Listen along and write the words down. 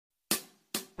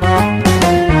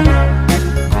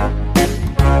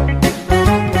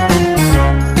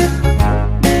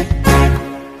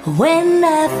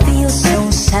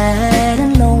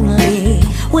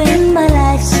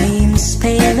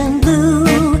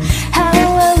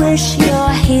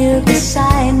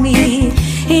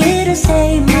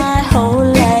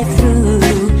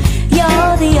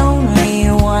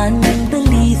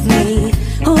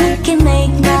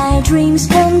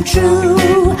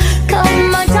true.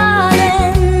 Come, my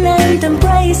darling, and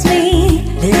embrace me.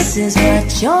 This is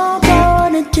what you're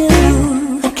gonna do.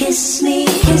 Kiss me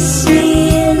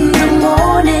in the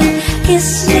morning.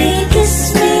 Kiss me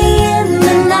in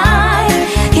the night.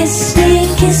 Kiss me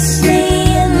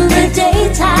in the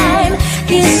daytime.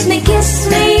 Kiss me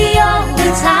all the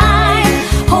time.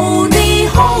 Hold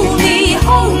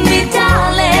me,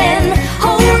 darling.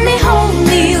 Hold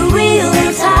me real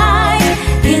tight.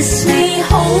 Kiss me,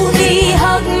 hold me,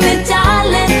 hug me,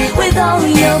 darling, with all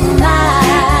your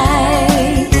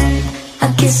might.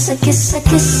 Kiss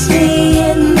me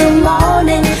in the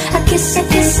morning. Kiss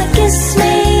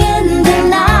me in the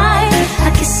night.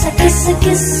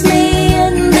 Kiss me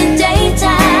in the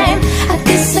daytime.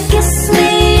 Kiss me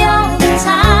all the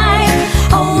time.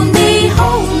 Hold me,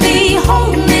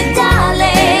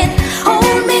 darling.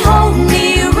 Hold me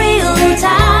real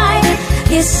tight.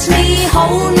 Kiss me,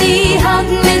 hold me, hug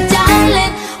me,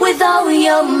 darling, with all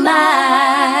your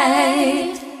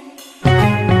might.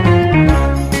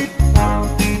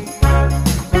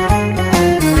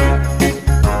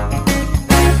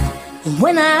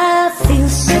 When I feel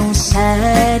so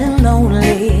sad and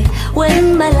lonely,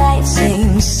 when my life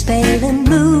seems pale and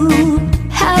blue,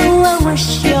 how I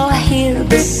wish you're here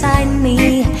beside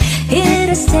me, here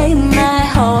to stay my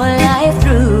whole life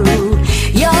through.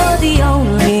 You're the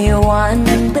only one,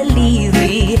 believe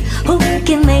me, who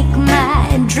can make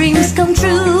my dreams come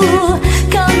true.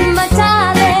 Come, my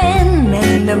darling,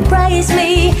 and embrace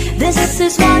me. This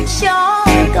is what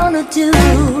you're gonna do.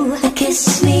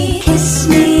 Kiss me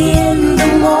in the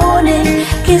morning.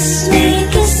 Kiss me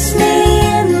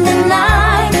in the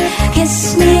night.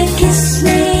 Kiss me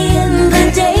in the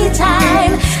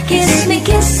daytime. Kiss me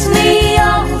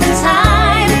all the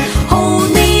time.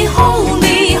 Hold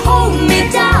me,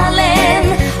 darling.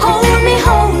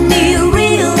 Hold me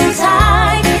real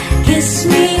tight. Kiss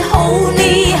me, hold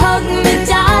me, hug me,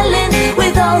 darling,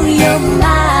 with all your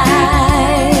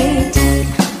might.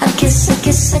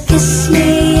 Kiss me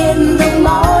in the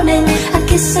morning.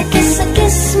 Kiss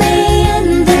me in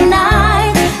the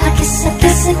night.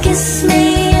 Kiss me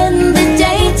in the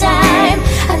daytime.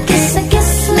 Kiss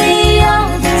me all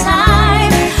the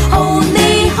time. Hold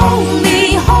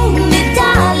me,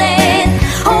 darling.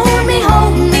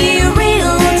 Hold me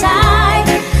real tight.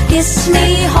 Kiss me,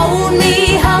 hold me,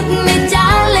 hug me,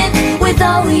 darling, with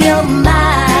all your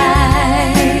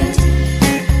might.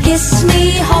 Kiss me,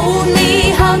 hold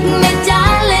me, hug me,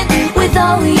 darling, with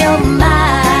all your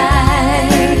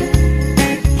might.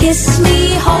 Kiss me,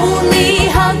 hold me,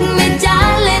 hug me,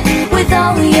 darling, with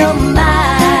all your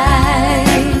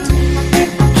might.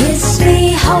 Kiss me,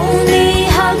 hold me,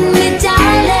 hug me,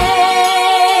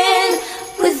 darling,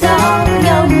 with all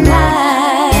your might.